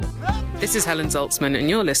This is Helen Zaltzman, and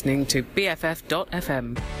you're listening to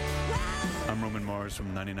BFF.FM. I'm Roman Mars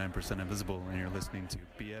from 99% Invisible, and you're listening to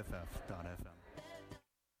BFF.FM.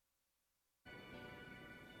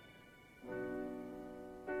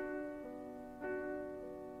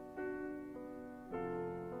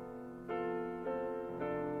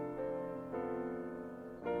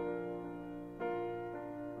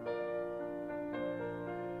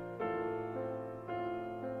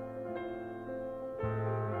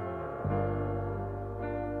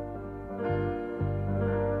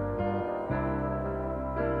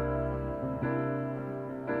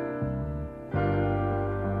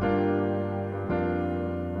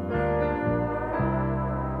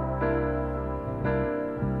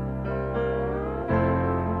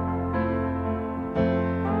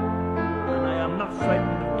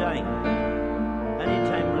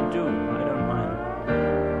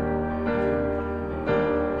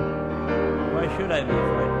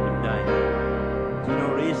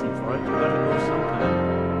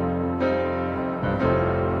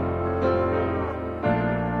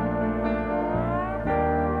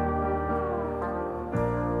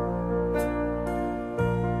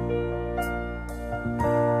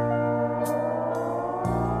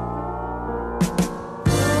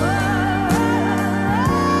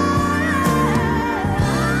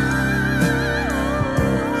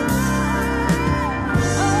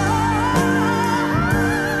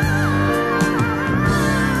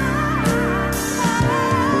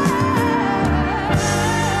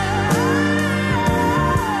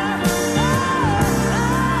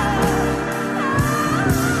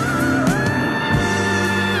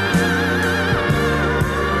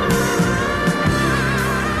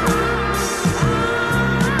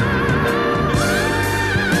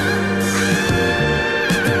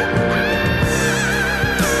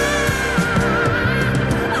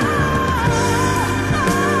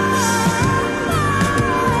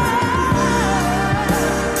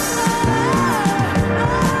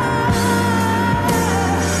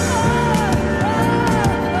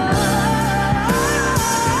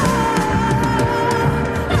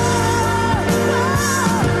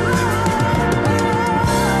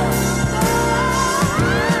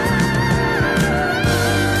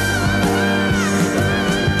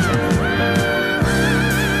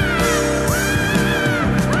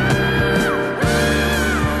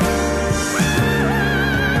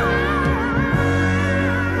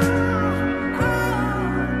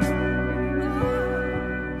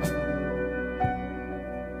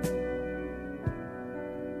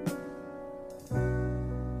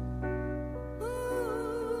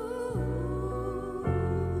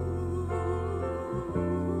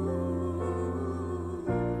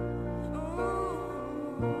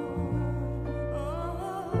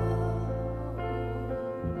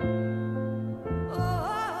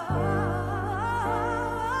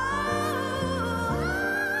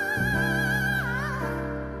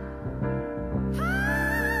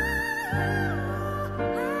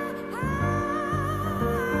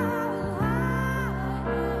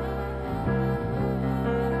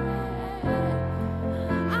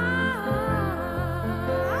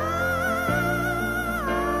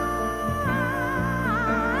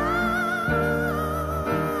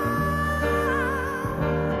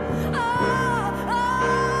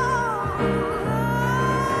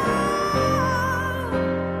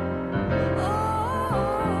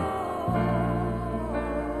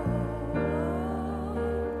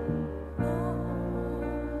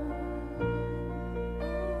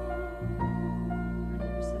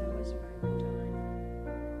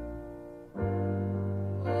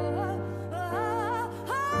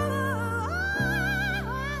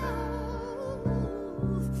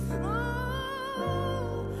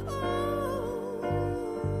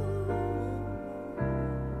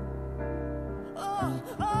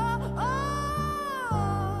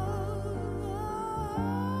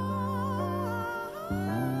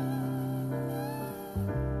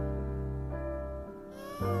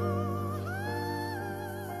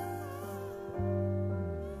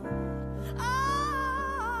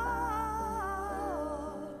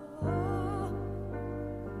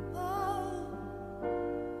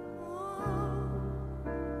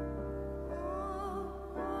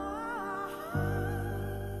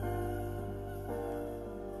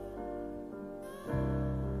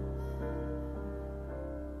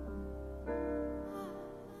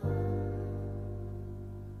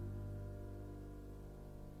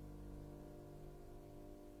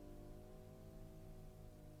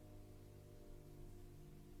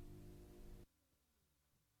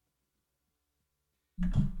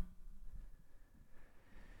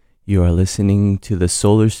 You are listening to the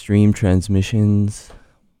Solar Stream transmissions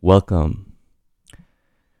Welcome.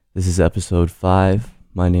 This is episode 5.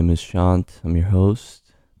 My name is Shant. I'm your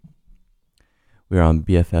host. We're on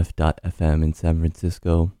BFF.FM in San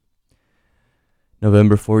Francisco.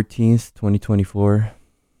 November 14th, 2024.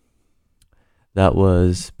 That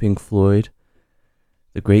was Pink Floyd,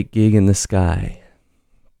 The Great Gig in the Sky.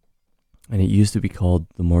 And it used to be called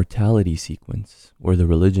the Mortality Sequence, or the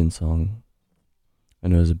Religion Song.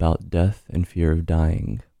 And it was about death and fear of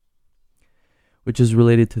dying, which is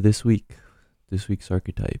related to this week's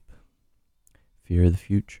archetype, fear of the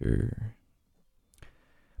future.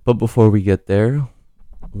 But before we get there,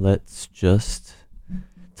 let's just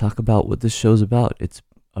talk about what this show's about.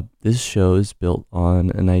 This show is built on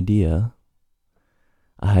an idea,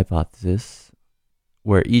 a hypothesis,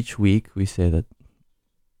 where each week we say that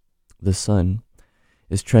the sun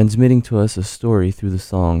is transmitting to us a story through the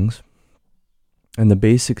songs. And the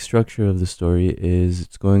basic structure of the story is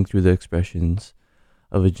it's going through the expressions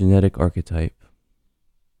of a genetic archetype.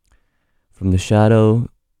 From the shadow,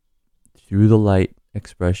 through the light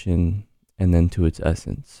expression, and then to its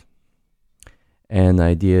essence. And the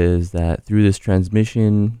idea is that through this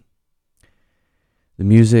transmission, the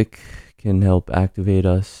music can help activate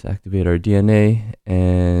our DNA,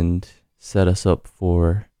 and set us up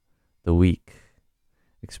for the week,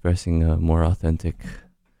 expressing a more authentic,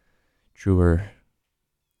 truer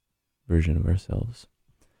version of ourselves.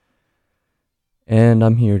 And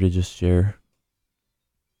I'm here to just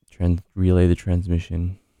relay the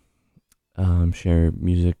transmission, share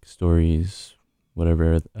music, stories,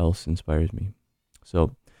 whatever else inspires me.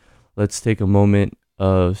 So let's take a moment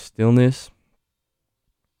of stillness.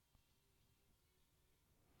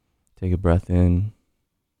 Take a breath in,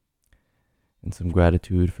 and some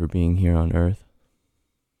gratitude for being here on Earth.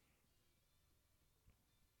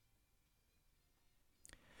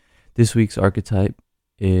 This week's archetype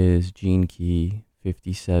is Gene Key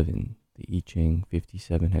 57, the I Ching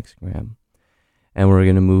 57 hexagram. And we're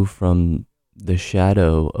going to move from the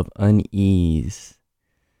shadow of unease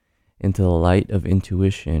into the light of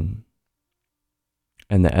intuition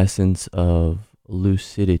and the essence of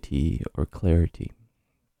lucidity or clarity.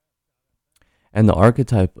 And the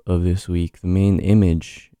archetype of this week, the main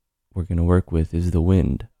image we're going to work with, is the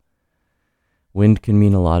wind. Wind can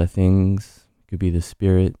mean a lot of things. It could be the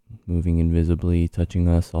spirit moving invisibly, touching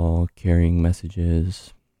us all, carrying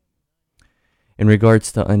messages. In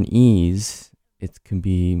regards to unease, it can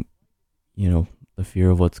be, the fear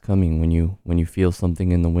of what's coming when you feel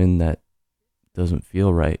something in the wind that doesn't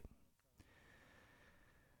feel right.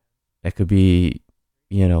 It could be,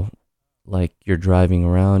 like you're driving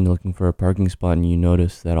around looking for a parking spot and you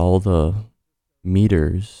notice that all the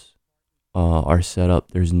meters are set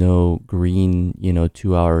up. There's no green,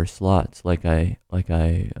 2-hour slots like I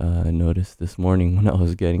noticed this morning when I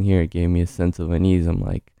was getting here. It gave me a sense of unease. I'm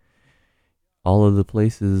like, all of the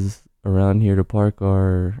places around here to park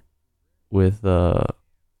are with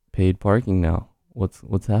paid parking now.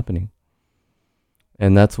 What's happening?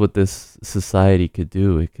 And that's what this society could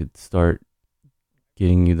do. It could start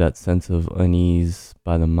getting you that sense of unease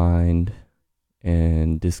by the mind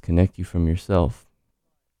and disconnect you from yourself.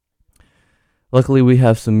 Luckily, we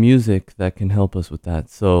have some music that can help us with that.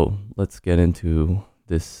 So let's get into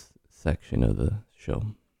this section of the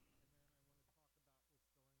show.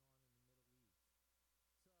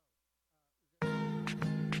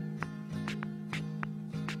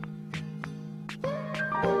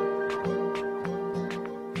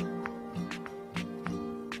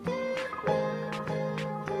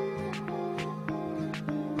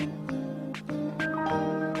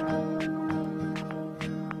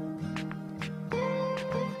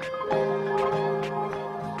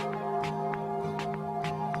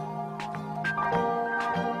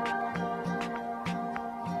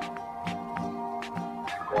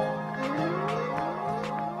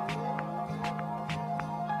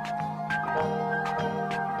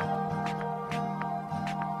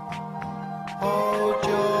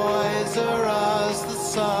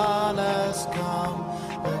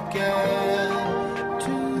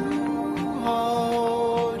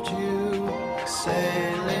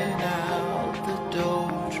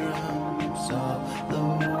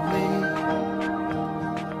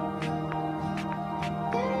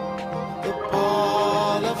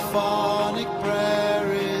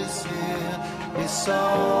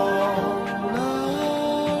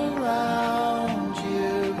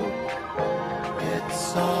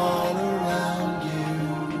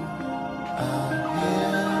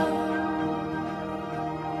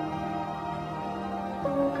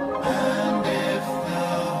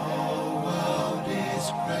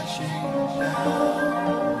 crashing down.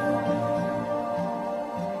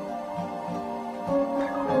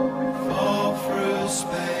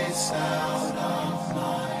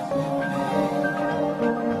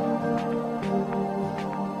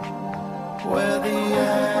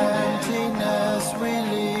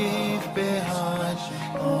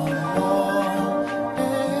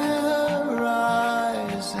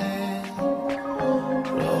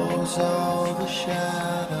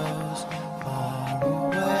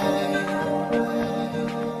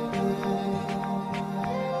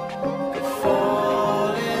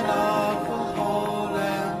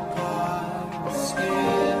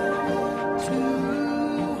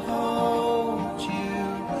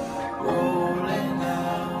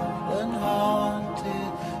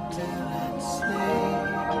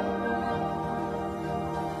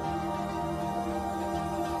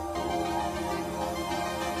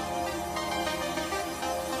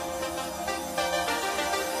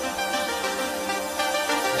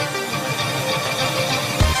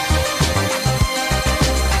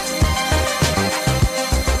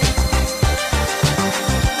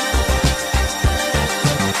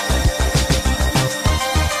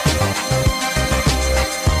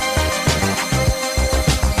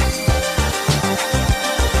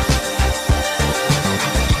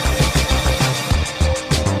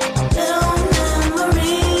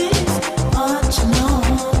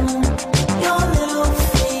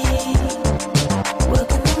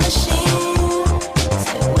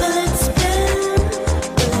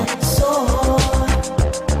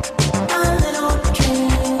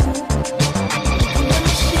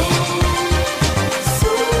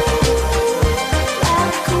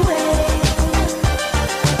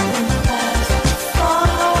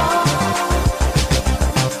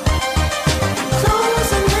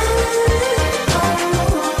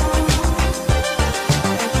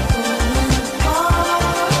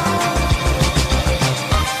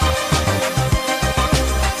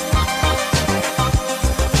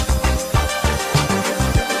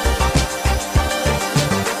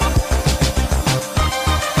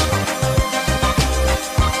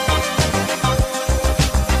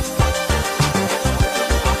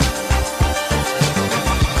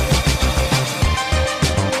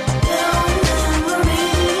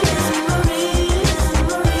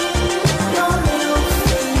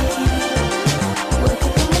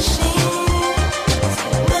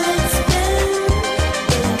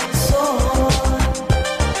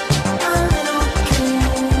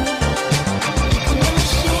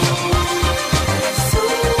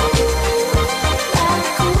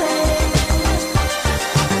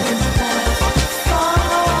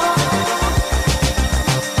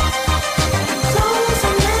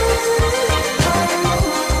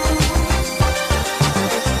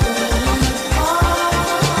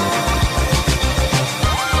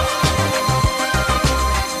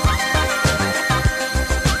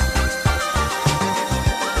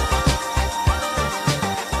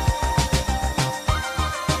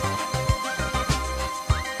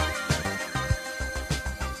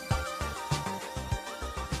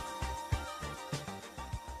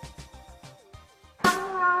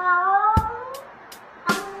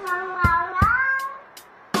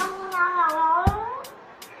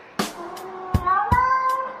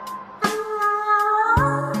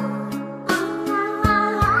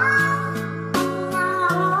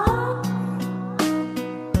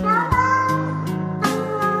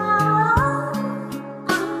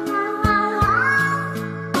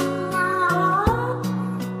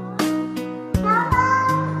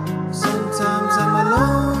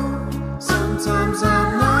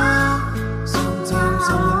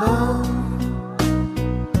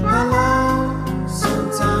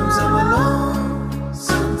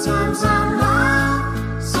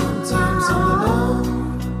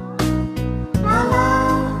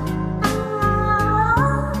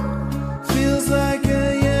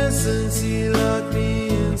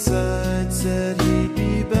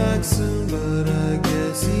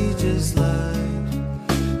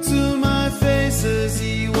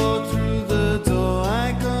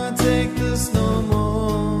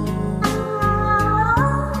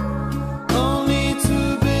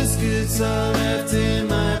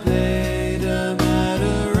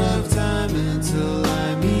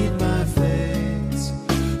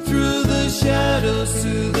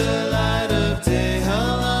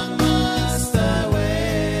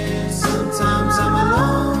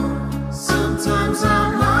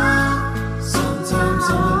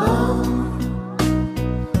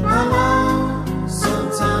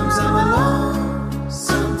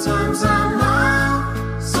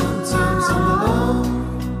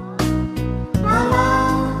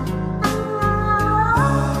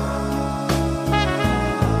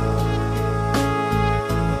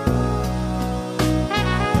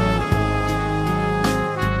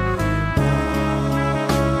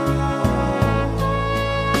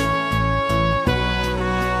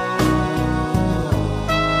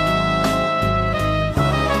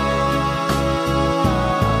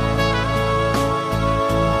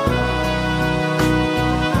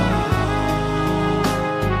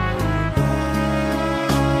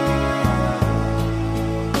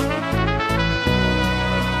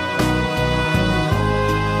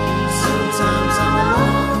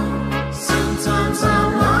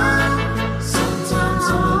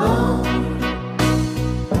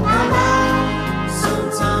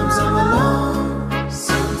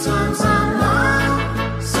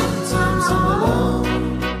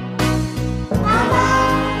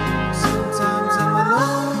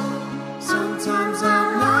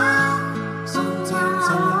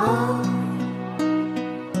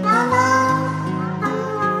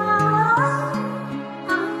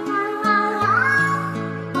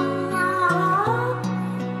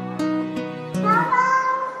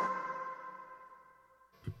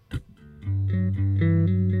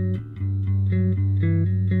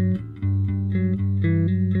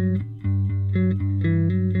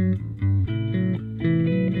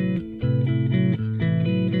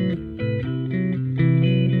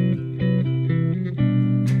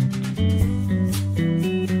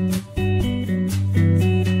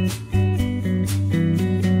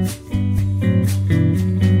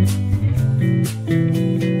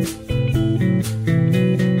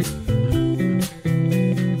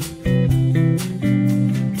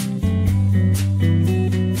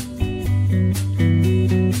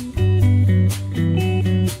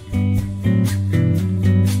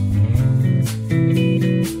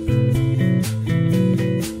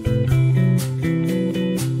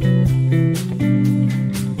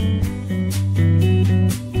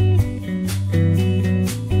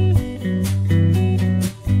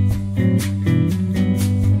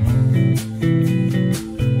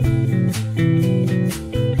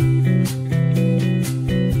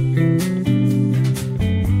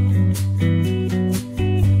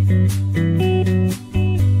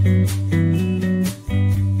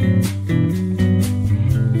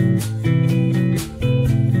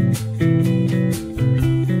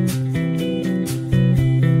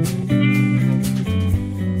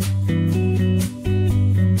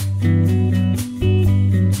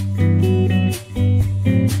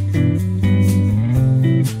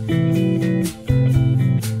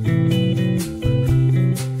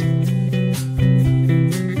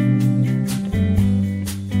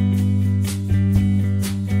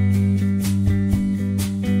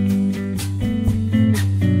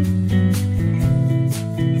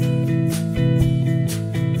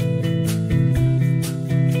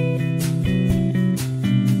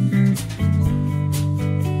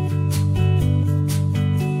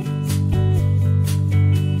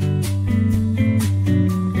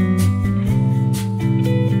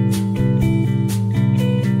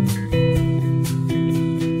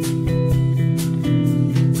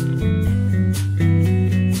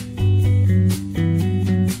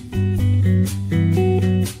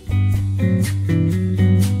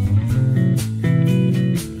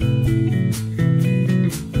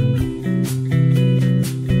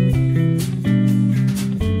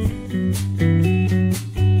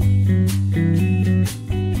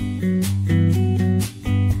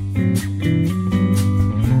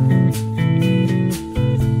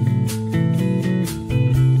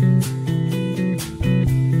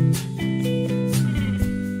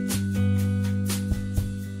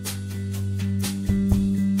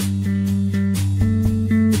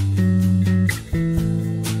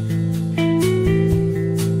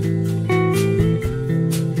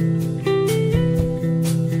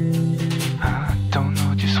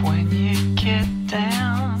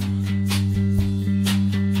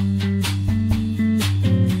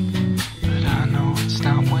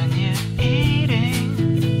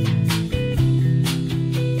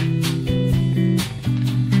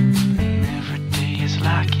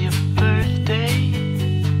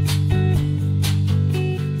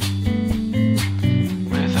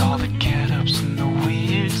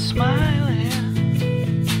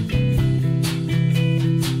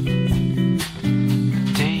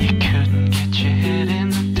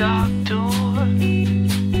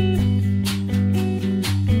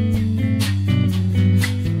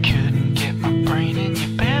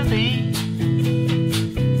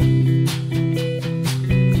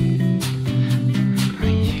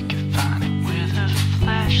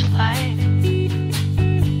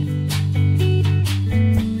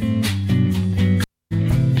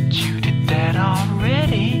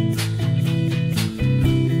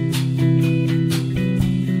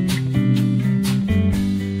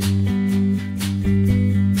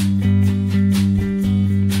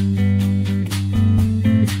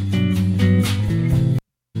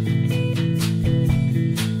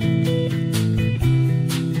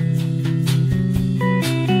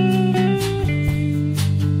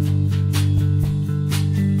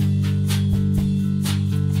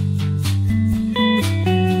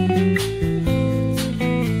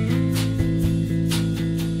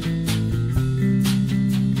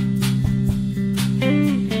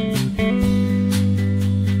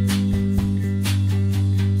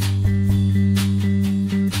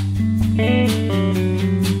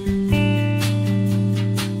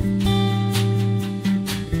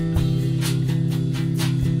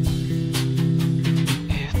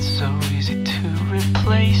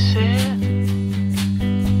 replace it.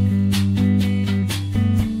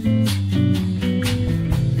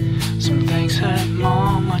 Some things hurt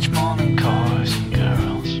more, much more than cars and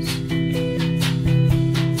girls.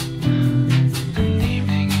 An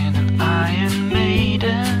evening in an Iron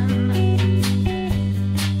Maiden.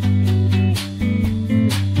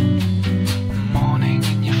 Morning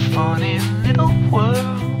in your funny little world.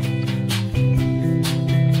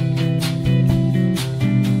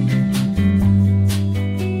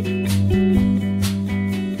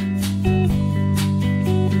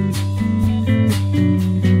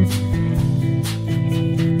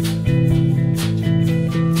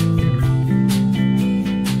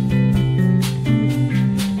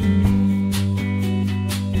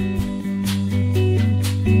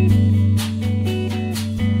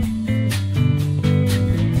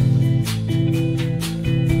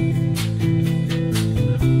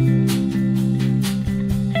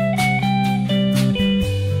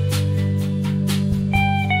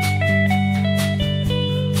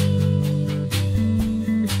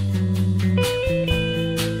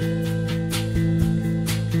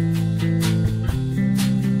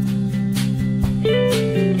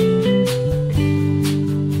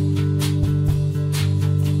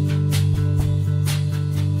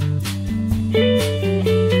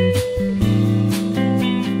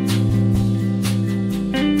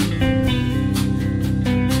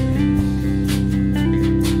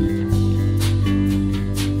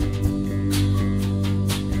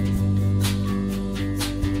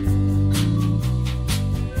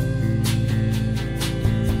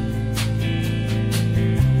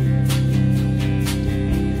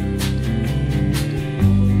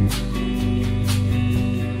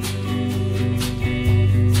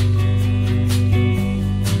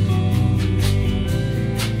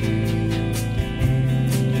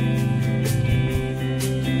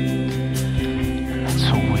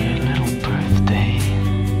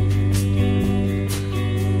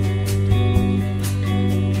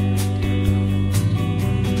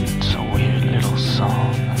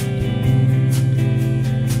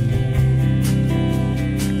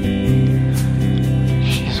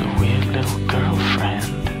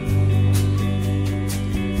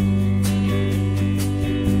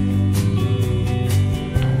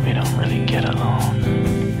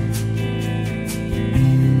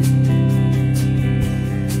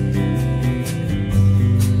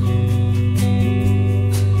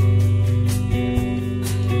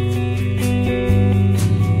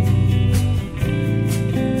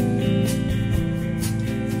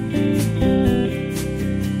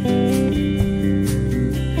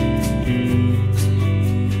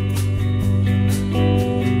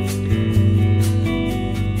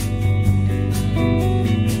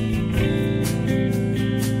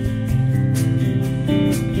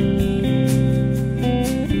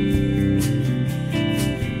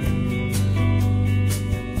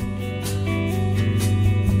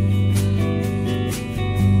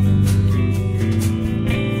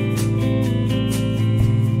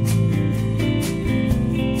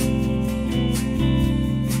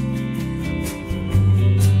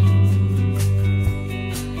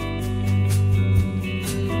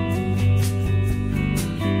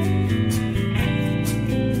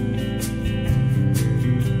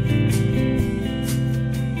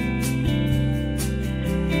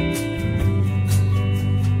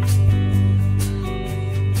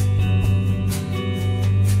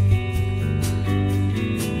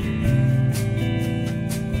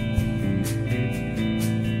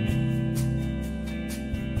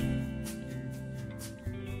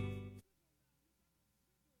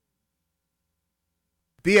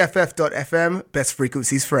 BFF.FM, best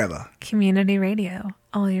frequencies forever. Community radio.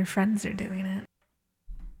 All your friends are doing it.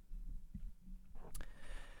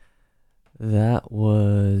 That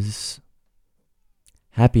was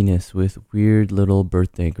Happiness with Weird Little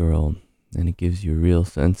Birthday Girl. And it gives you a real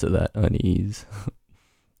sense of that unease.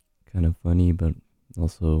 Kind of funny, but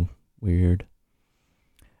also weird.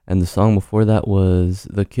 And the song before that was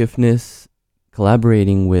The Kiffness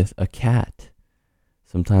collaborating with a cat.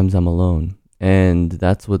 Sometimes I'm Alone. And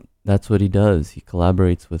that's what he does. He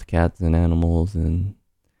collaborates with cats and animals, and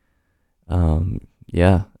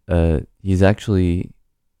he's actually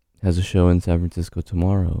has a show in San Francisco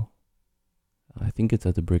tomorrow. I think it's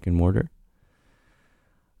at the Brick and Mortar.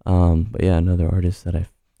 But yeah, another artist that I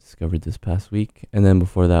discovered this past week. And then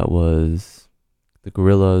before that was the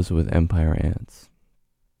Gorillaz with Empire Ants.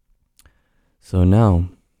 So now,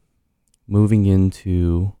 moving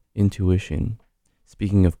into intuition.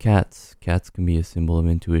 Speaking of cats, cats can be a symbol of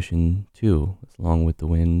intuition too, along with the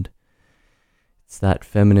wind. It's that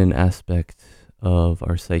feminine aspect of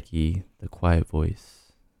our psyche, the quiet voice.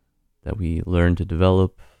 that we learn to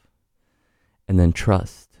develop, and then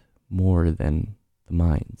trust more than the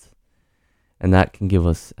minds. And that can give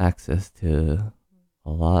us access to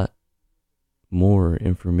a lot more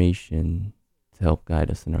information to help guide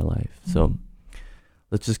us in our life. So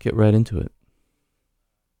let's just get right into it.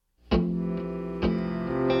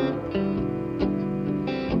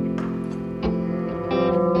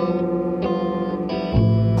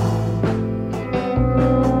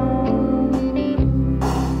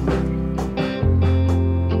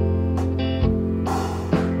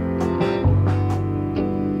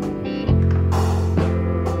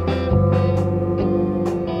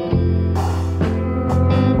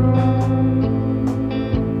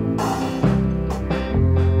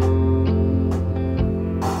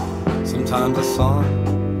 Sometimes a song,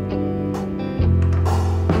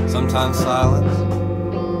 sometimes silence,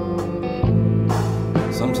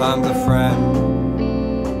 sometimes a friend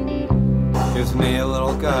gives me a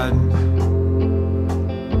little guidance.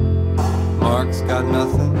 Mark's got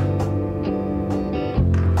nothing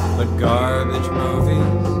but garbage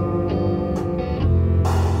movies,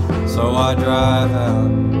 so I drive out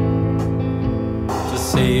to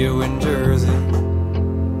see you in Jersey.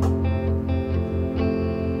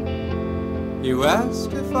 You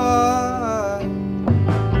asked if I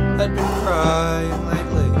had been crying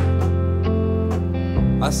lately.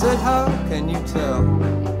 I said, how can you tell?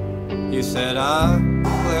 You said, I'm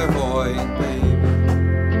clairvoyant, baby.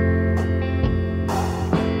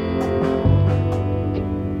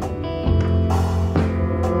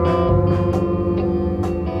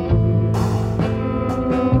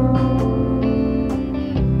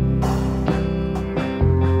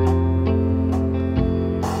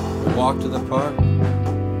 Walk to the park,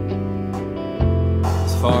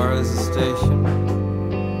 as far as the station.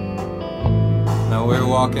 Now we're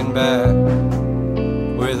walking back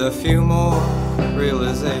with a few more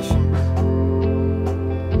realizations.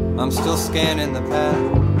 I'm still scanning the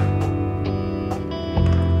path,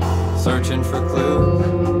 searching for clues,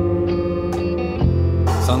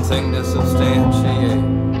 something to substantiate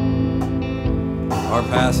our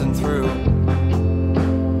passing through.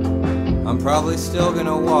 I'm probably still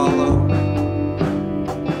gonna wallow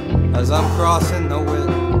as I'm crossing the width.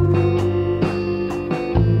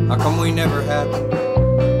 How come we never happened?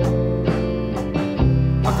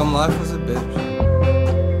 How come life was a bitch?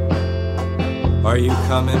 Are you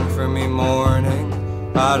coming for me morning?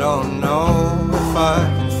 I don't know if I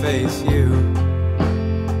can face you,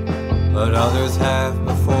 but others have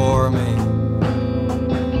before me,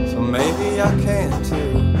 so maybe I can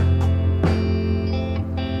too.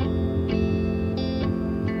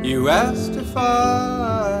 You asked if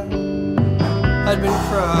I had been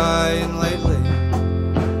crying lately.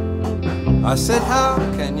 I said, how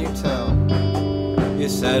can you tell? You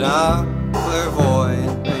said, I'm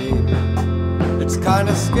clairvoyant, baby. It's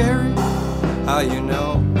kinda scary how you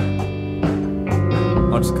know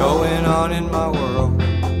what's going on in my world,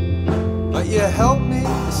 but you helped me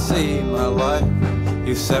to see my life.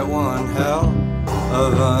 You set one hell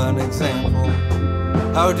of an example.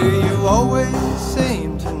 How do you always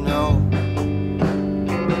seem to know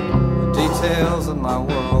the details of my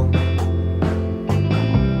world?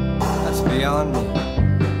 That's beyond me,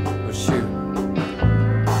 but shoot,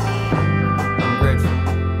 I'm grateful.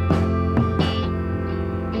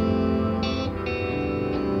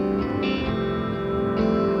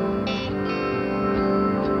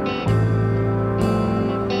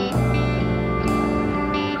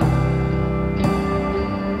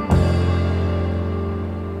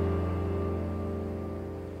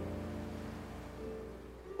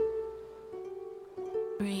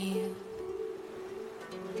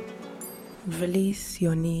 Release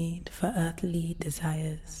your need for earthly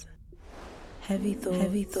desires. Heavy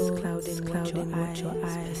thoughts clouding what your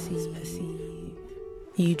eyes perceive.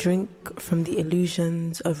 You drink from the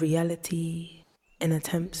illusions of reality in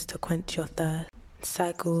attempts to quench your thirst.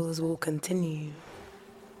 Cycles will continue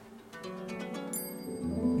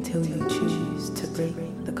until you choose to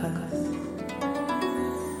break the curse.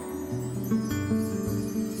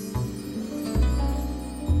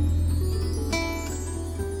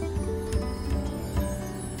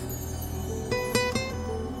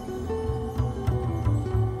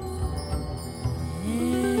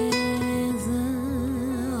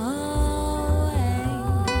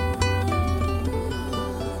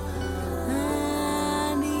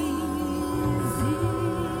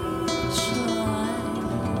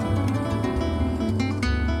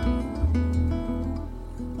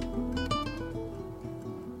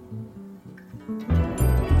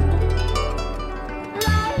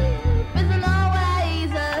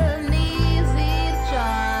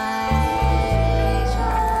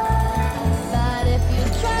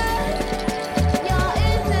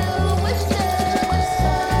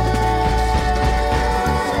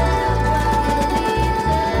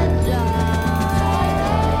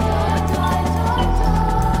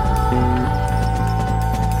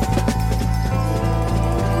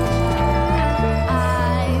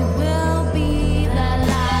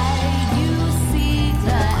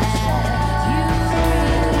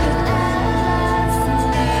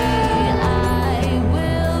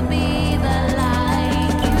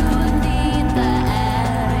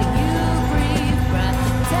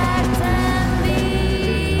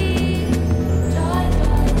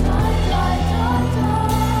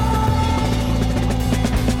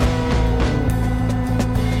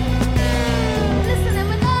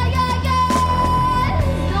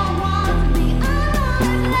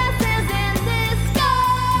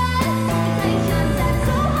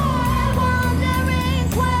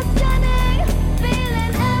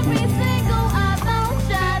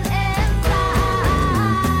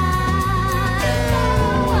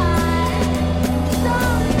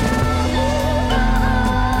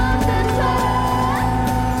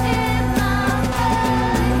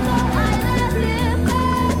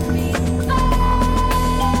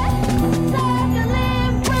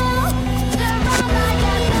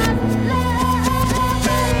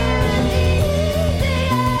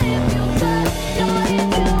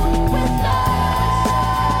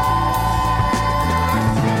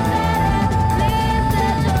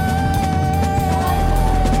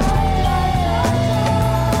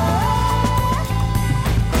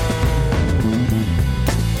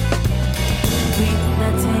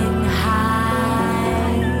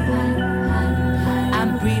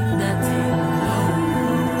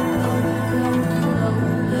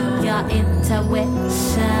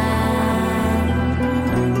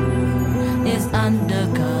 under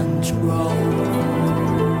control.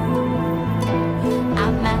 I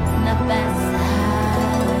manifest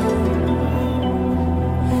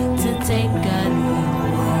to take a new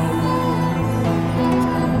role.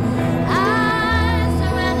 I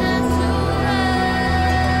surrender to love.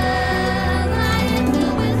 My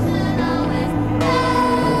intuition always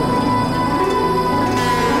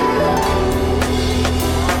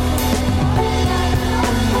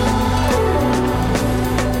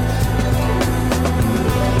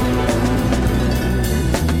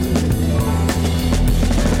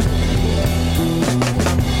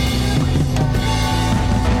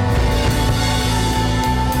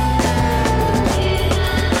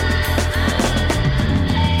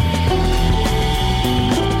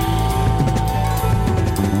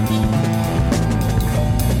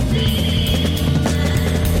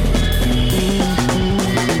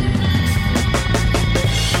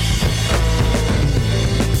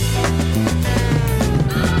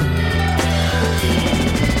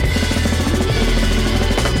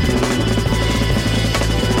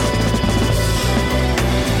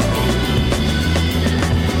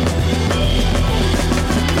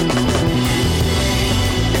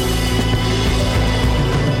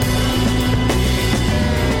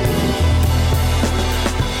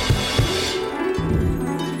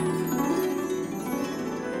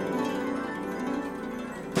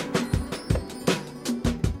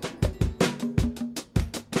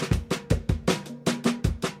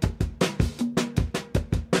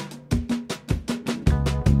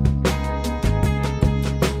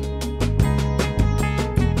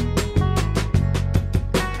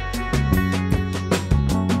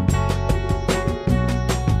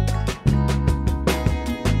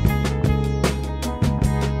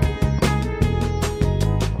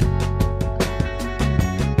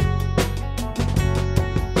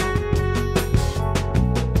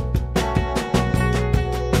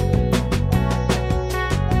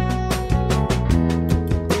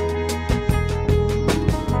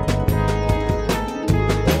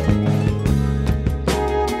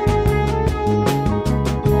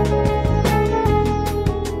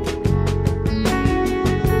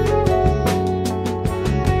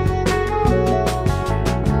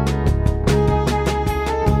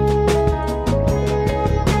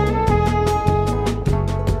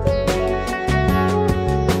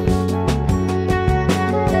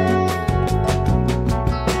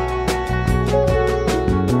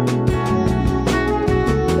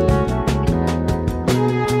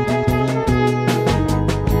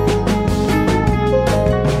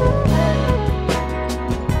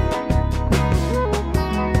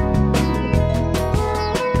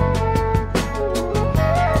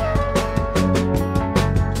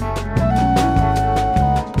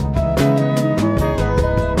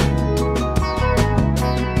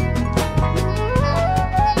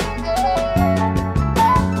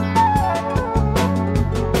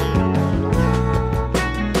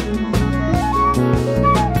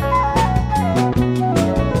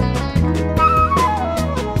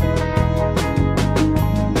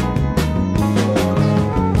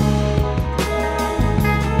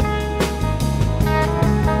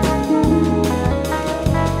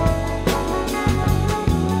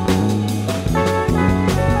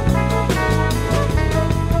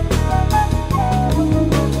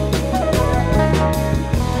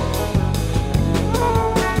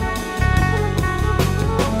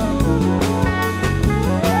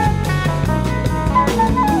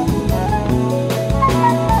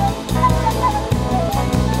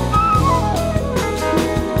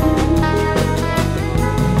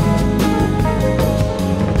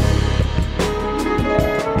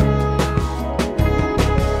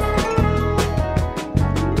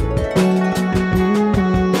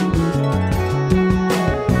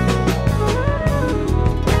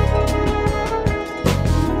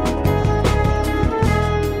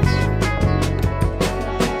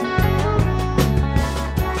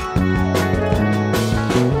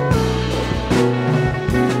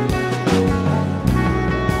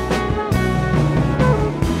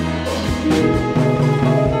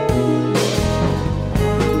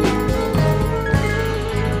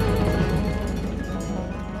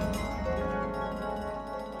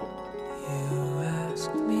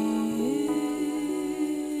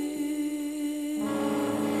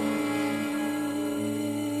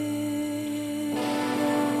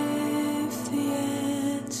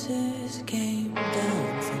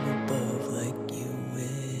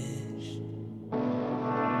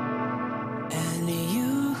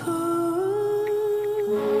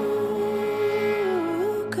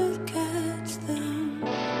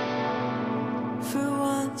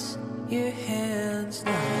Your hands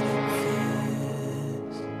not in fear.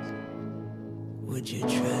 Would you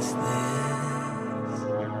trust this?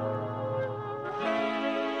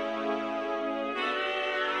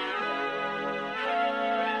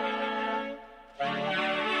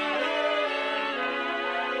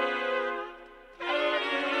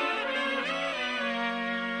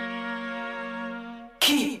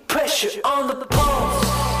 Keep pressure on the pulse.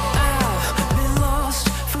 I've been lost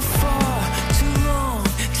for far too long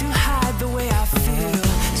to hide the way I feel,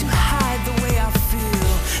 to hide the way I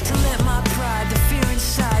feel, to let my pride, the fear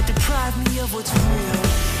inside, deprive me of what's real.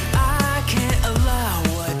 I can't allow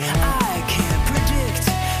what I can't predict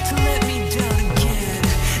to let me down again,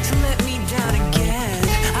 to let me down again.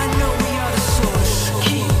 I know we are the source.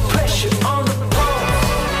 Keep pressure on the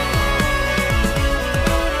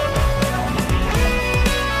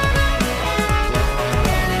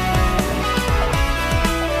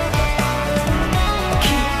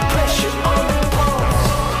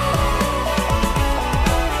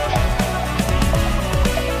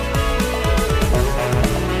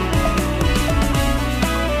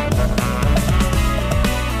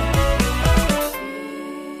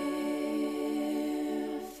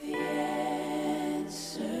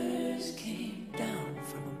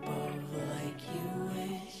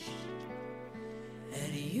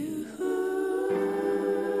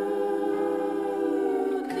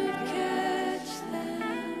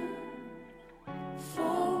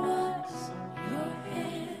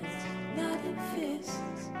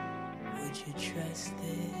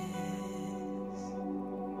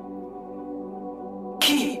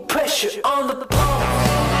pressure on the pulse.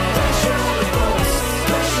 Pressure on the pulse.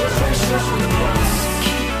 Pressure on the pulse.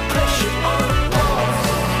 Keep pressure on the pulse.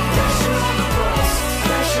 Pressure on the pulse.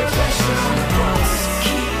 Pressure on the pulse.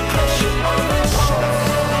 Keep pressure on the pulse.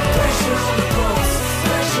 Pressure on the pulse.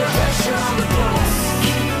 Pressure on the pulse.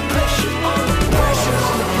 Keep pressure on the pressure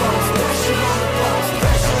on the pulse. Pressure on the pulse.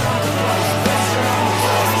 Pressure on the pulse. Pressure on the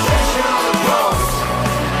pulse. Pressure on the pulse.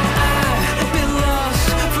 I've been lost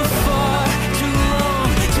for far too long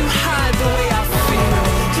to hide the way I feel,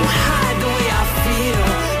 to hide the way I feel,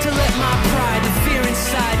 to let my pride, the fear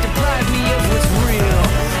inside, deprive me of what's real.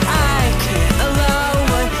 I can't allow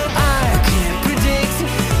what I can't predict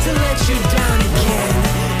to let you down again,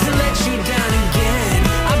 to let you down again.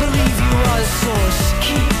 I believe you are the source.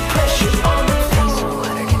 Keep pressure on the pulse. So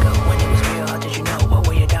how did it go when it was real? How did you know? What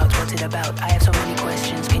were your doubts? What's it about? I have so many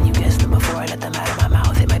questions. Can you guess them before I let them out of my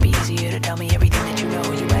mouth? It might be easier to tell me everything that you know.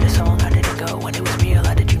 You write a song. How did it go when it was real?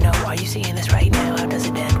 How did you know? Are you seeing this right now? How does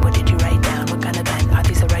it end? What did you write down? What kind of pen? Are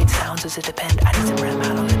these the right sounds? Does it depend? I need some rem.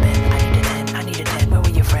 How long has it been? I need a 10. I need a 10. Where were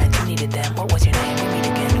your friends? You needed them. What was your name? We meet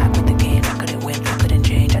again. I quit the game. I couldn't win. I couldn't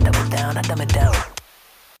change. I doubled down. I dumb it down.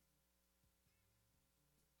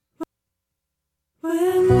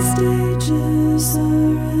 When the stages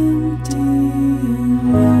are empty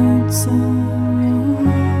and lights are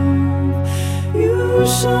off, you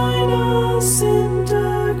shine us in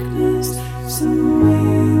darkness so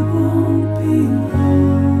we won't be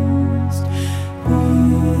lost.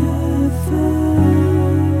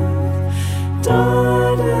 BFF.FM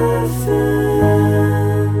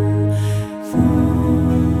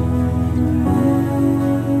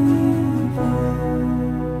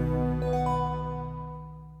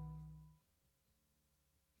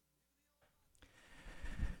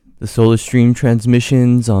The Solar Stream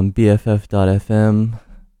transmissions on BFF.FM.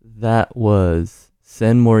 That was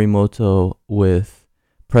Sen Morimoto with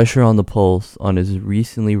Pressure on the Pulse on his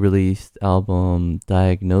recently released album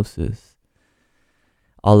Diagnosis.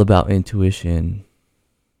 All about intuition.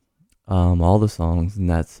 All the songs in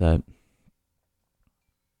that set.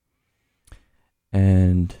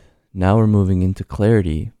 And now we're moving into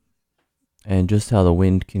clarity and just how the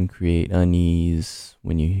wind can create unease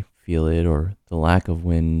when you feel it, or the lack of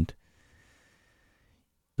wind.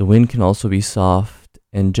 The wind can also be soft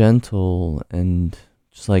and gentle, and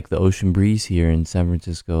just like the ocean breeze here in San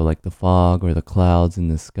Francisco, like the fog or the clouds in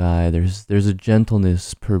the sky, there's a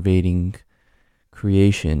gentleness pervading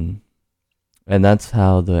creation. And that's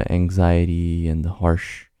how the anxiety and the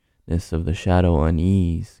harshness of the shadow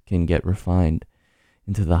unease can get refined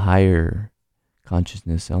into the higher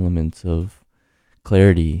consciousness elements of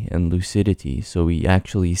clarity and lucidity, so we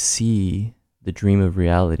actually see the dream of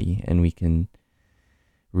reality, and we can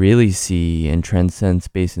really see and transcend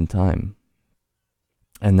space and time.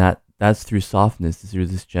 And that's through softness, through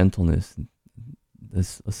this gentleness,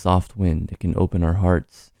 this a soft wind. It can open our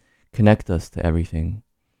hearts, connect us to everything,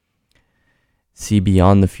 see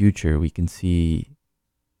beyond the future. We can see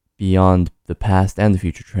beyond the past and the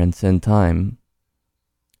future, transcend time.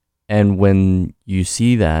 And when you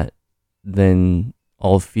see that, then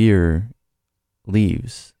all fear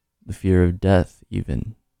leaves. The fear of death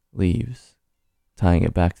even leaves. tying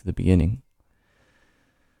it back to the beginning.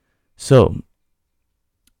 So,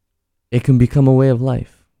 it can become a way of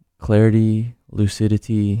life. Clarity,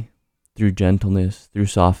 lucidity, through gentleness, through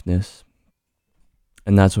softness.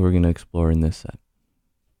 And that's what we're going to explore in this set.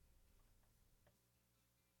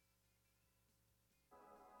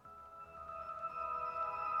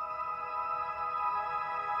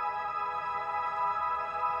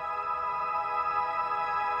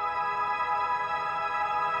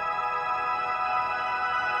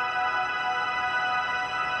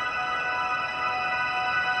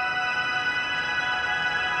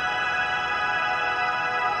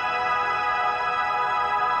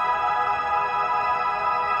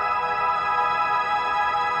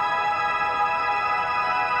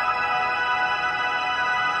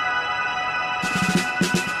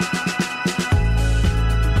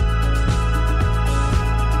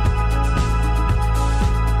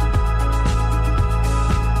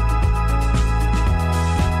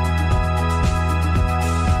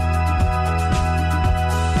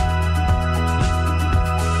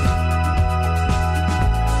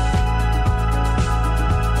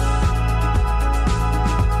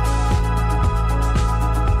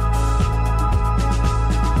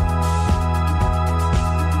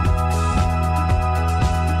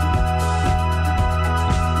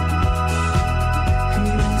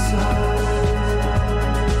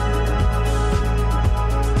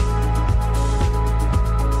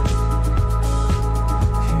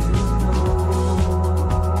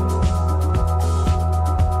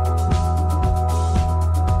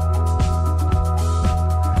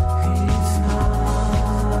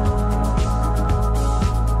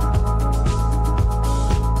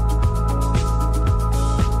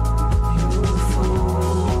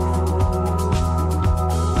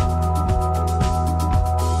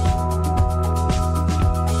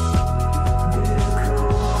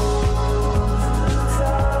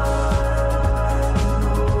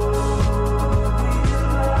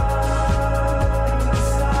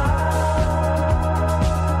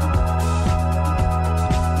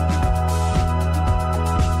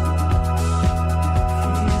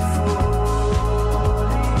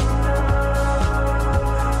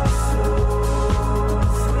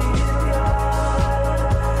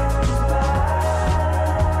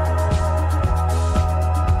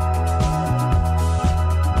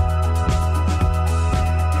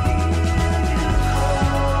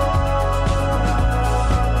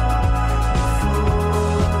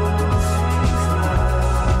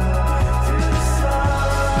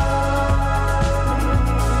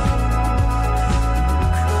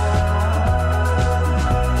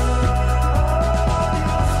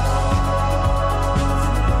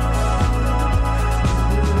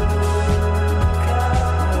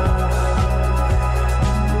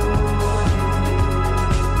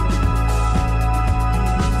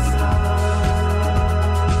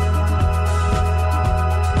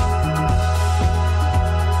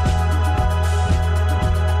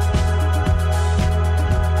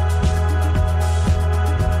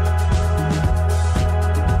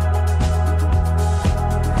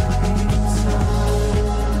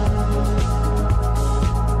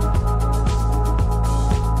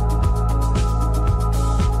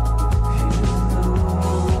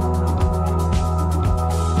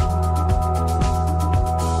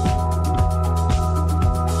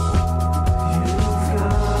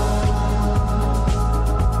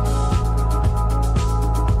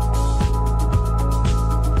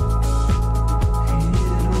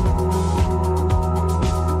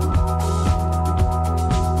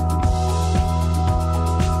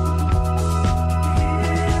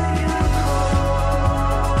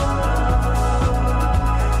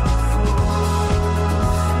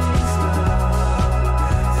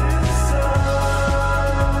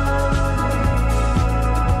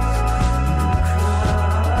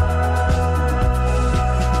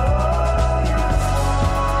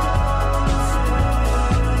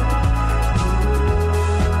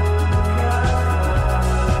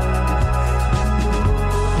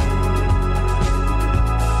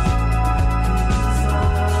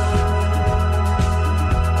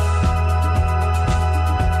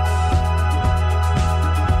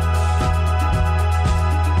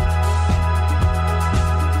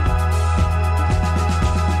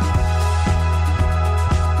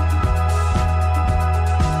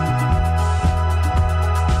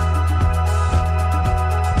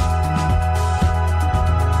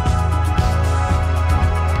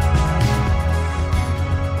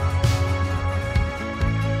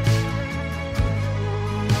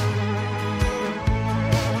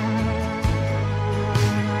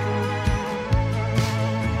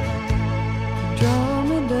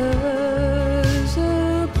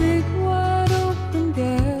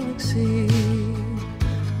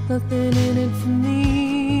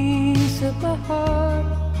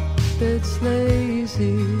 it's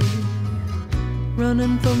lazy.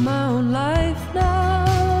 Running for my own life now.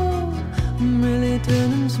 I'm really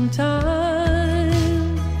turning some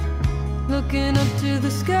time. Looking up to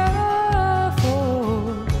the sky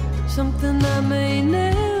for something I may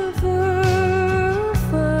never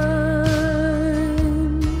find.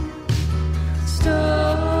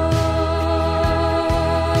 Stop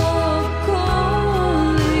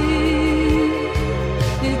calling.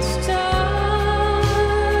 It's time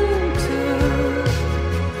to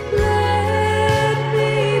let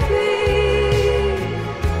me be.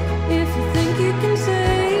 If you think you can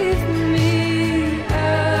save me, I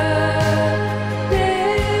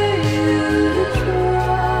dare you to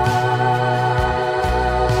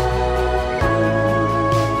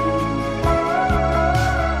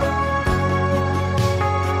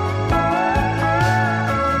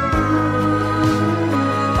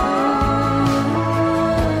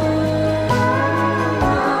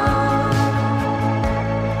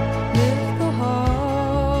lift the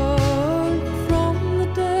heart from the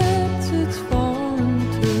depths it's fallen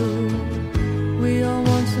to. We all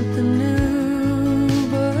want something new,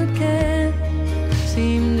 but can't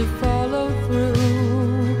seem to follow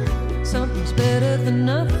through. Something's better than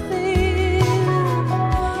nothing,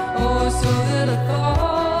 or so that I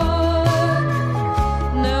thought.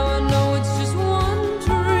 Now I know it's just one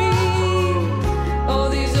dream. All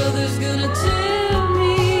these others gonna tear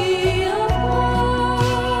me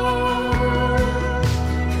apart.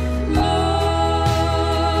 Love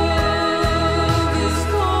is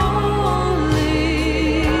calling.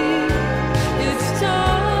 It's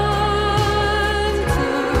time to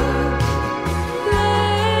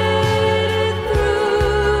let it through.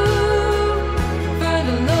 Find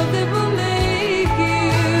a love that will make you.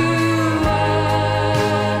 I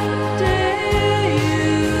dare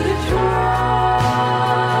you to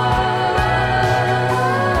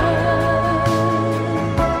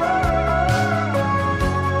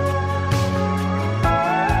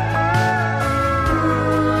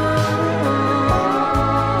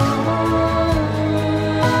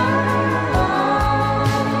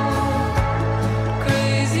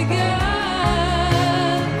Crazy guy,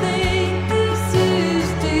 think this is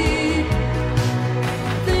deep.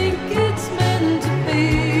 Think it's meant to be.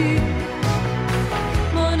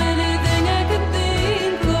 Want anything I could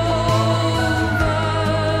think of.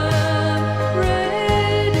 I'm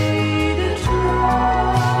ready to try.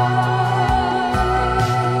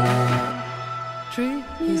 Treat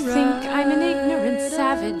me You think I'm an ignorant right,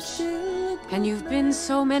 savage, I'm still and you've been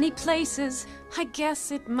so many places. I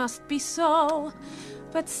guess it must be so,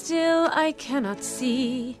 but still I cannot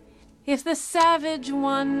see if the savage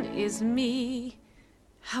one is me.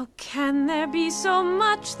 How can there be so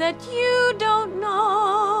much that you don't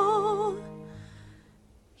know?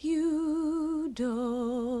 You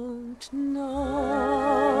don't know.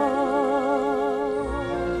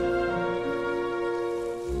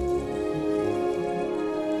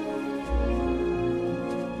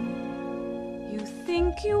 You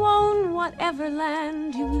think you own whatever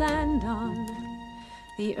land you land on.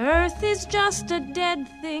 The earth is just a dead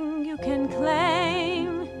thing you can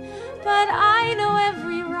claim. But I know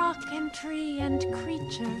every rock and tree and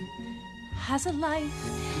creature has a life,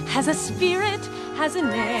 has a spirit, has a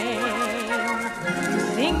name. You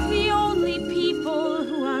think the only people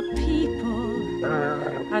who are people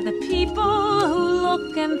are the people who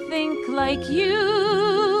look and think like you.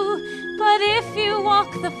 But if you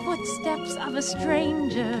walk the footsteps of a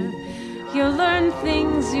stranger, you'll learn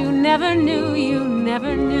things you never knew, you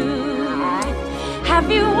never knew. Have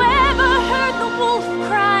you ever heard the wolf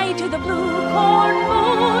cry to the blue corn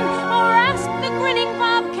moon, or asked the grinning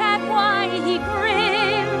bobcat why he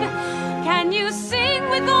grinned? Can you sing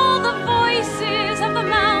with all the voices of the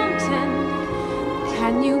mountain?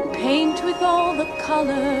 Can you paint with all the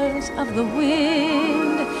colors of the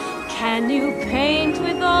wind? Can you paint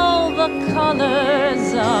with all the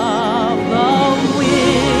colors of the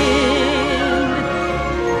wind?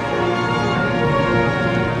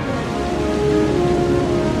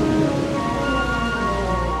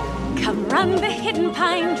 Come run the hidden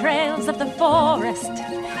pine trails of the forest.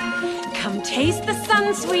 Come taste the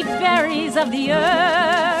sun-sweet berries of the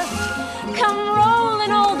earth. Come roll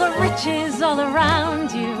in all the riches all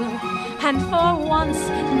around you, and for once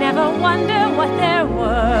never wonder what they're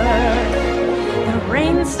worth. The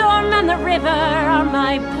rainstorm and the river are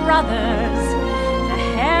my brothers. The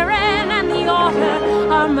heron and the otter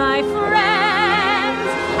are my friends,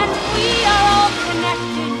 and we are all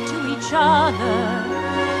connected to each other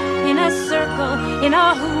in a circle, in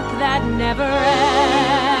a hoop that never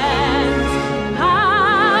ends.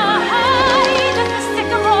 How high does the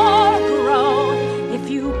sycamore grow? If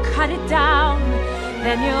you cut it down,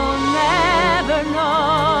 then you'll never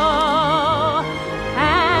know.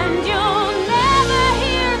 And you'll never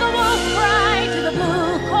hear the wolf cry to the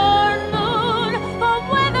blue corn moon. For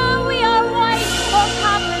whether we are white or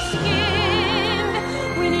copper-skinned,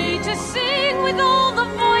 we need to sing with all the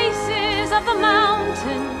voices of the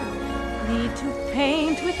mountain, need to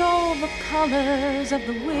paint with all the colors of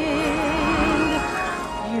the wind.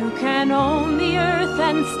 You can own the earth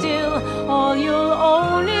and still all you'll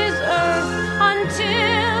own is earth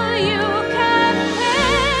until you can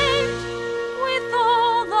paint with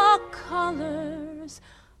all the colors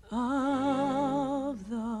of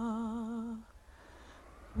the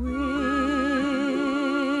wind.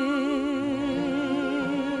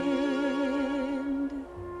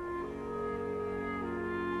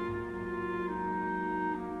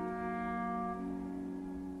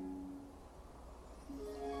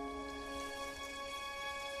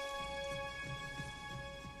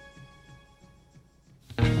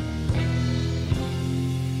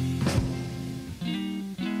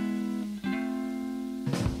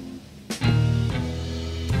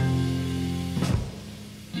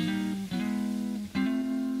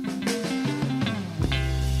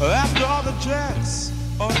 After all the jacks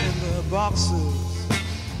are in their boxes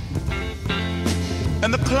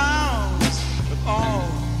and the clowns have all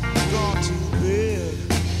gone to bed,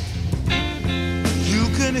 you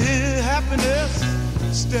can hear happiness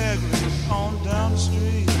staggering on down the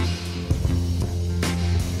street.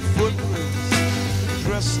 Footprints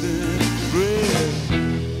dressed in red,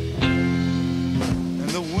 and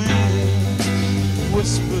the wind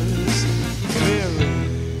whispers Mary.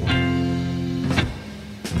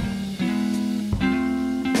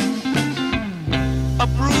 A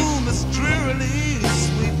broom is drearily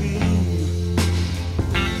sweeping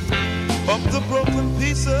up the broken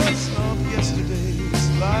pieces of yesterday's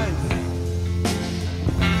life.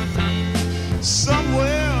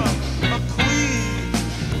 Somewhere a queen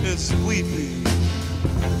is weeping.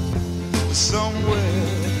 Somewhere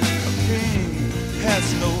a king has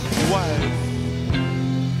no wife.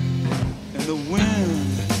 And the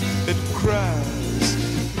wind, it cries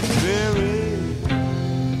very.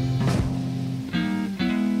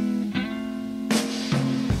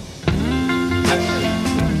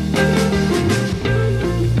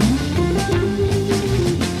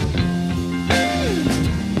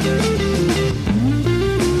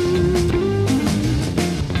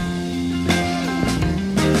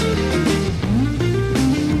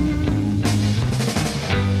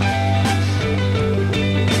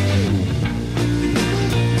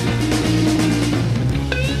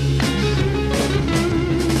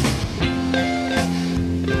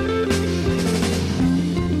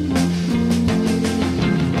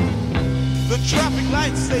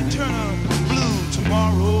 They turn up blue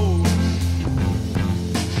tomorrow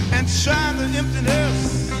and shine the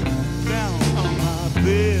emptiness down on my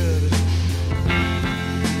bed.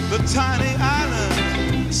 The tiny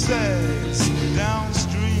island sags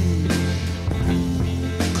downstream,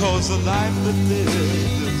 'cause the life that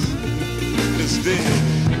lives is dead.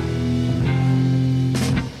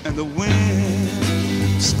 And the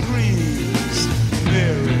wind screams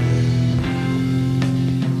Mary.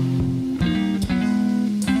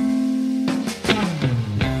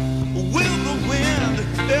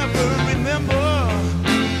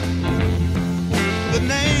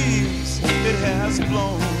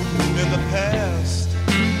 Blown in the past,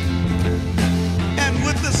 and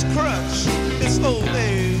with this crutch, its old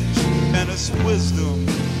age and its wisdom,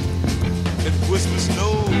 it whispers, no,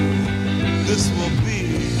 this will be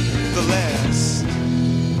the last.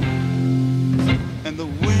 And the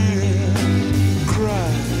wind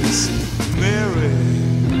cries Mary.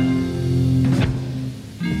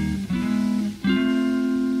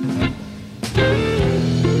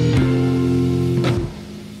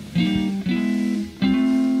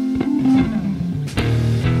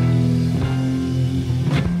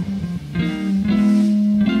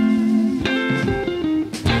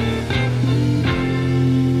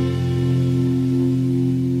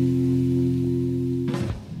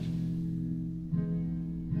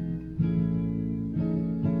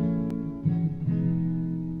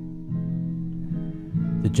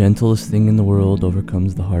 The gentlest thing in the world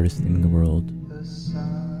overcomes the hardest thing in the world. The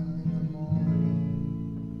sun in the morning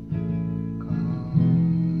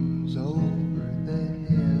comes over the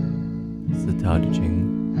hill. It's the Tao Te Ching.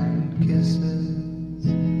 And kisses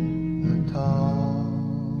the tall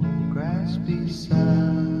grass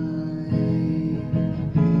beside me.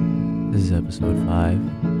 This is episode 5.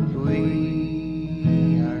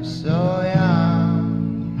 We are so young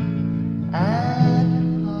at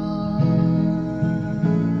heart.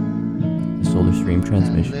 The Solar Stream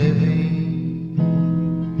transmission.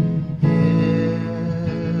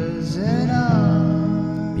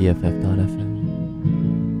 BFF.FM.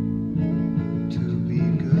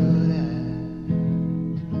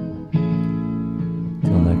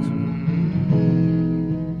 Till next week.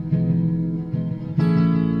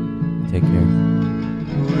 Take care.